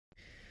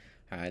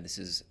Hi, this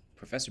is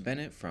Professor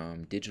Bennett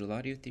from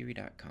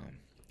digitalaudiotheory.com.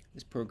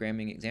 This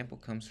programming example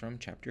comes from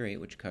Chapter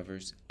 8, which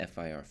covers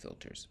FIR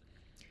filters.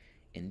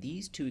 In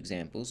these two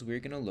examples,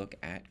 we're going to look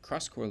at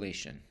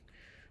cross-correlation,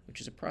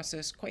 which is a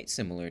process quite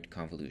similar to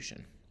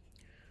convolution.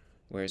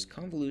 Whereas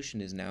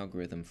convolution is an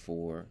algorithm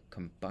for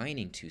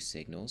combining two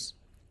signals,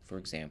 for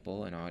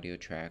example, an audio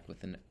track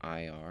with an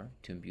IR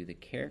to imbue the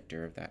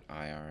character of that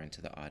IR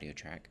into the audio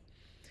track,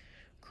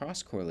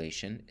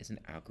 cross-correlation is an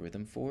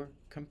algorithm for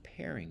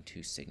comparing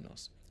two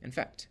signals. In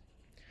fact,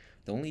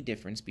 the only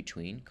difference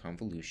between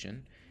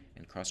convolution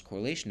and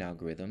cross-correlation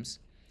algorithms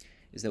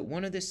is that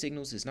one of the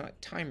signals is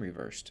not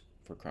time-reversed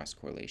for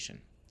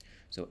cross-correlation.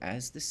 So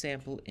as the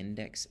sample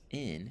index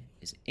n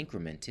is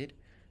incremented,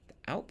 the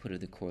output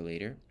of the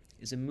correlator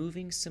is a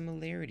moving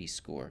similarity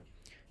score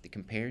that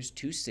compares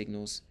two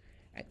signals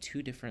at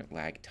two different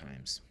lag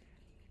times,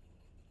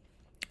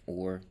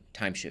 or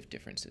time shift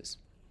differences.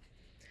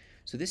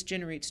 So this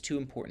generates two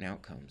important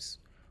outcomes.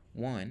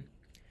 One,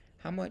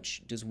 how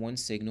much does one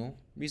signal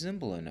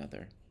resemble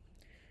another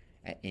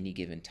at any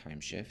given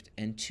time shift?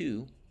 And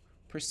two,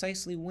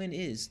 precisely when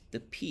is the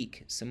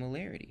peak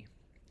similarity?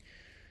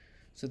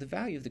 So the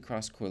value of the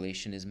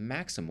cross-correlation is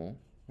maximal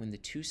when the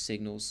two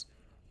signals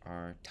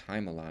are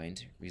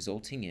time-aligned,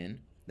 resulting in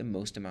the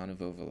most amount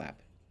of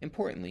overlap.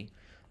 Importantly,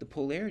 the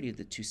polarity of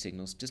the two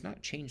signals does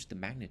not change the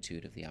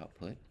magnitude of the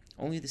output,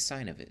 only the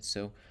sign of it.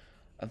 So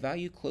a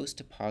value close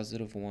to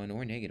 +1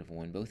 or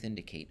 -1 both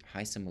indicate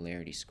high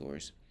similarity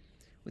scores,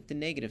 with the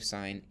negative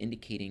sign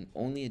indicating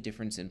only a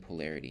difference in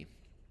polarity.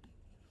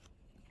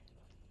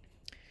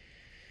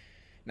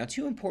 Now,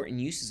 two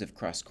important uses of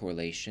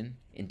cross-correlation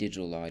in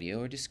digital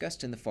audio are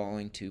discussed in the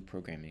following two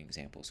programming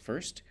examples.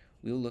 First,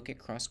 we will look at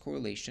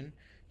cross-correlation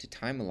to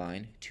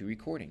time-align two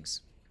recordings.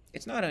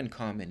 It's not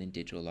uncommon in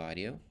digital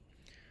audio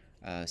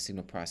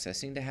signal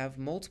processing to have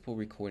multiple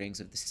recordings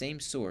of the same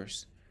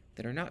source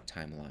that are not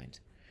time-aligned.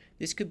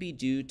 This could be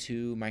due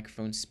to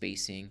microphone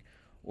spacing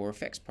or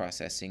effects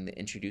processing that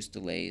introduce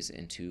delays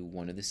into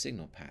one of the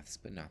signal paths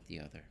but not the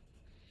other.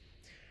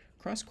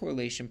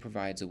 Cross-correlation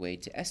provides a way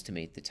to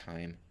estimate the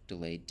time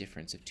delay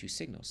difference of two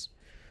signals.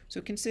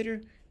 So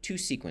consider two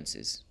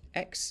sequences,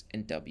 X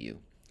and W.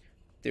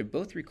 They're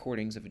both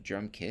recordings of a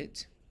drum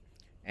kit,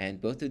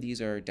 and both of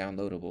these are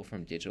downloadable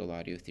from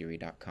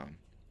digitalaudiotheory.com.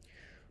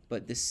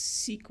 But the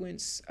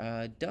sequence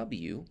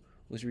W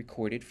was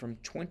recorded from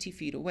 20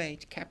 feet away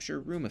to capture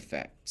room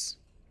effects,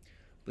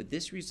 but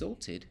this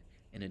resulted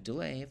in a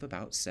delay of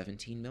about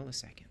 17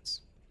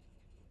 milliseconds.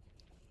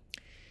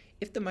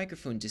 If the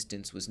microphone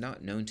distance was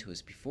not known to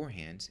us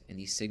beforehand and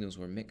these signals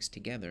were mixed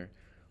together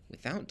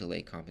without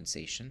delay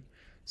compensation,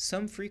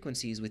 some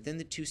frequencies within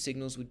the two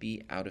signals would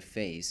be out of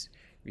phase,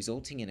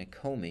 resulting in a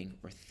combing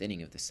or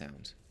thinning of the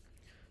sound.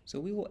 So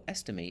we will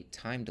estimate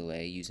time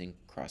delay using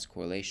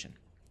cross-correlation.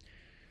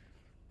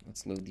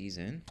 Let's load these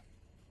in.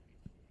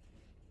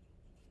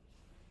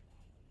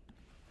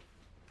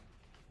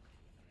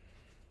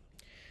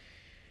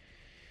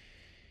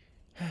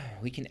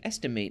 We can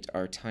estimate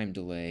our time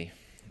delay,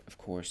 of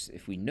course,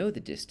 if we know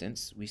the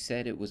distance. We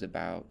said it was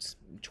about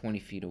 20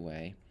 feet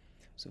away.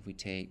 So if we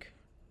take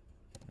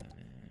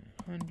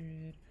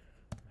 100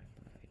 by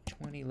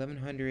 20,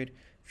 1100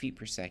 feet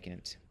per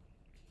second,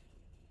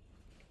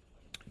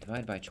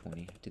 divide by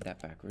 20, did that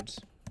backwards,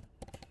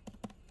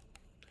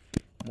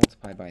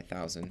 multiply by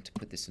 1,000 to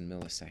put this in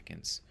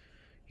milliseconds.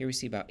 Here we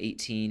see about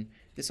 18.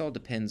 This all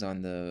depends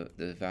on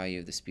the value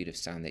of the speed of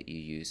sound that you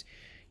use.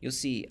 You'll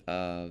see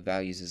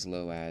values as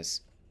low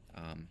as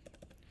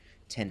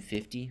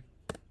 1050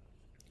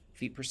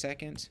 feet per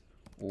second,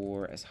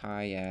 or as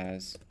high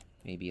as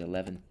maybe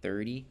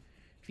 1130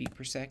 feet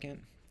per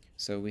second.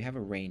 So we have a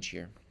range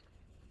here.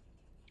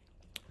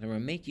 Now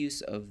we'll make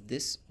use of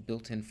this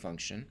built-in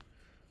function.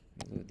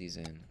 Let me load these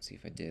in. Let's see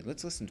if I did.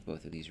 Let's listen to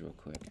both of these real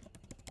quick.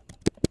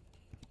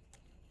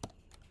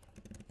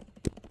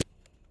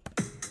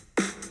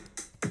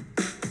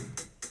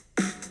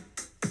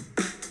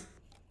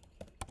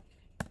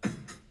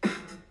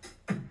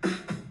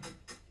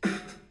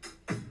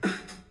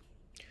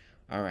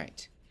 All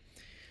right,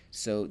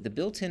 so the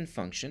built-in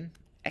function,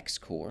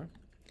 xcore,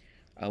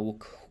 will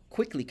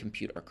quickly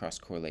compute our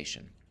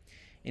cross-correlation.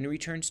 And it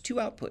returns two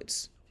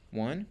outputs.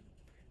 One,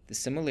 the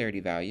similarity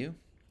value,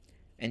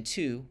 and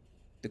two,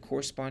 the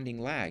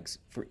corresponding lags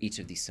for each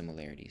of these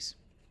similarities.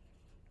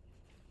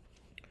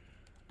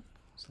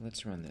 So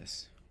let's run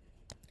this.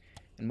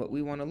 And what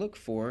we want to look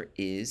for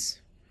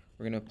is,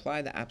 we're going to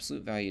apply the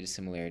absolute value to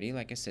similarity.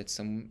 Like I said,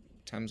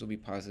 sometimes will be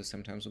positive,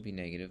 sometimes will be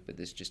negative, but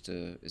this just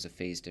is a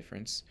phase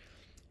difference.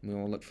 We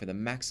want to look for the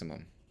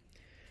maximum.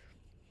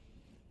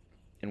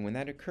 And when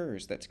that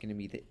occurs, that's going to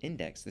be the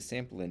index, the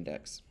sample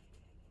index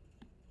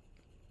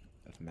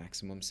of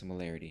maximum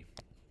similarity.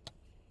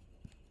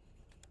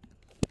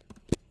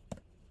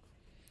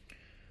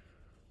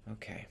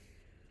 Okay.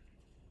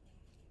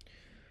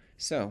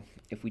 So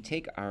if we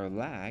take our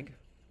lag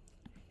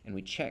and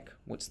we check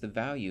what's the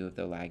value of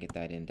the lag at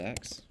that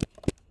index,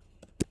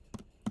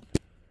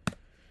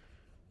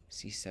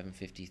 see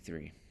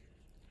 753.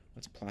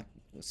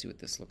 Let's see what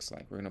this looks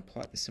like. We're going to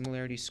plot the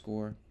similarity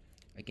score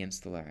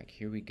against the lag.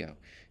 Here we go.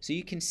 So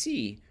you can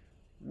see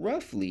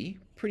roughly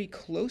pretty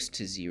close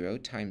to 0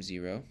 times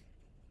 0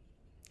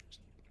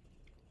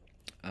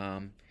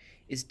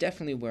 is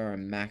definitely where our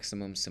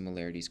maximum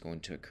similarity is going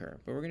to occur.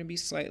 But we're going to be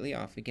slightly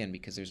off again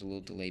because there's a little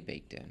delay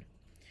baked in.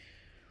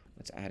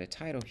 Let's add a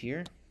title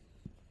here.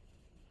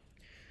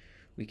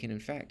 We can in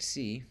fact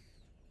see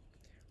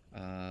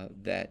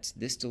that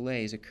this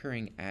delay is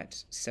occurring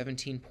at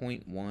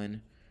 17.1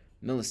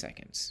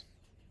 milliseconds,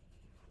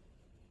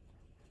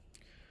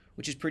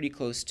 which is pretty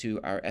close to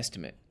our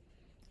estimate.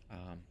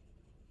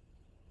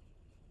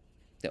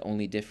 That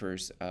only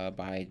differs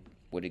by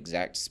what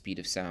exact speed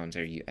of sounds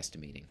are you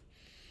estimating.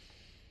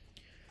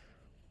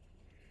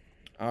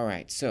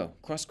 Alright, so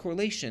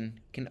cross-correlation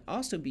can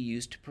also be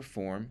used to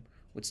perform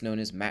what's known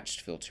as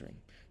matched filtering.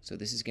 So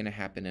this is going to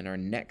happen in our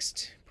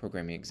next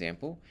programming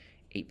example,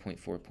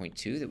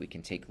 8.4.2, that we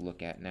can take a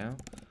look at now.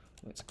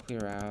 Let's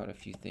clear out a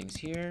few things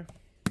here.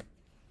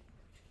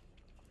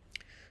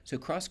 So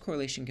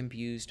cross-correlation can be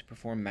used to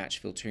perform match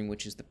filtering,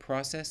 which is the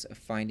process of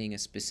finding a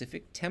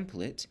specific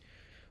template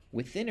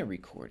within a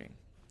recording.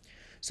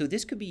 So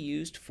this could be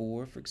used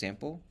for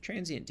example,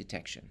 transient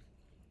detection.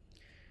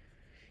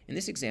 In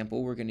this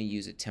example, we're going to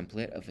use a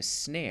template of a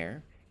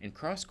snare and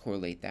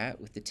cross-correlate that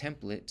with the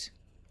template,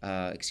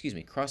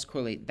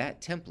 cross-correlate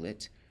that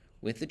template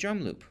with the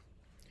drum loop.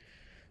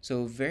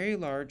 So a very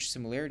large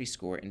similarity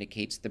score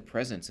indicates the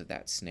presence of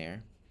that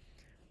snare,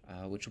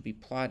 which will be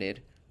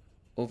plotted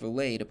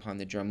overlaid upon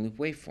the drum loop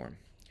waveform.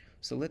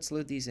 So let's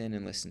load these in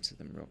and listen to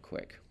them real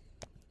quick.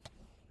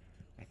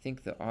 I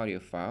think the audio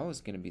file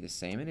is going to be the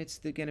same, and it's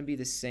going to be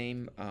the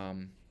same.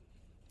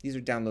 These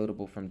are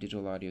downloadable from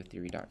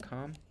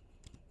digitalaudiotheory.com.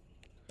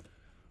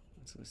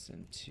 Let's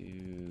listen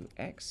to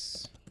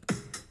X.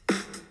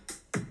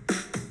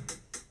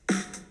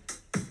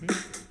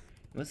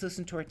 Let's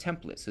listen to our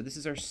template. So this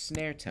is our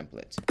snare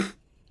template.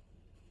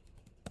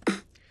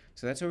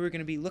 So that's what we're going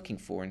to be looking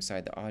for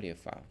inside the audio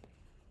file.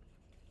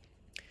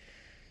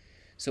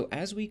 So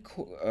as we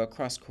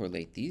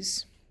cross-correlate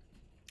these,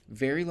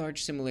 very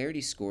large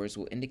similarity scores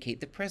will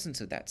indicate the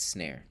presence of that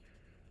snare.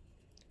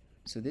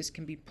 So this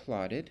can be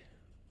plotted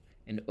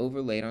and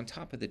overlaid on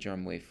top of the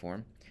drum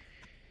waveform.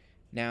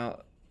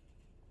 Now,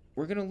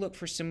 we're going to look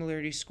for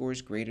similarity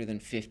scores greater than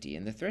 50,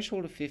 and the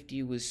threshold of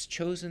 50 was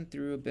chosen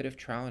through a bit of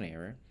trial and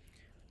error,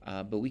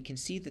 but we can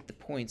see that the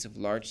points of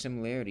large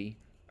similarity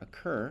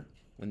occur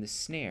when the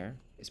snare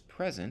is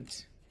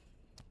present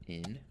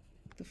in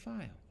the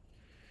file.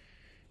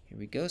 Here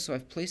we go. So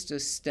I've placed a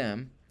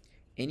stem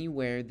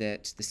anywhere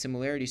that the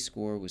similarity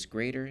score was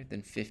greater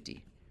than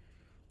 50.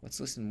 Let's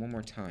listen one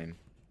more time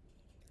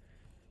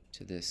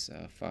to this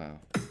file.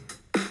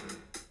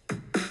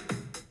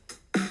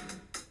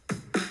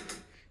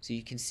 So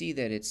you can see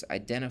that it's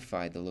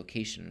identified the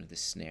location of the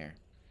snare.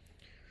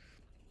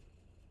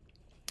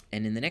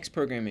 And in the next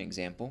programming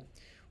example,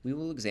 we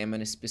will examine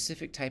a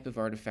specific type of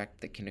artifact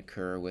that can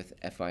occur with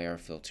FIR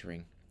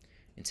filtering.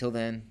 Until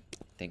then,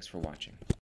 thanks for watching.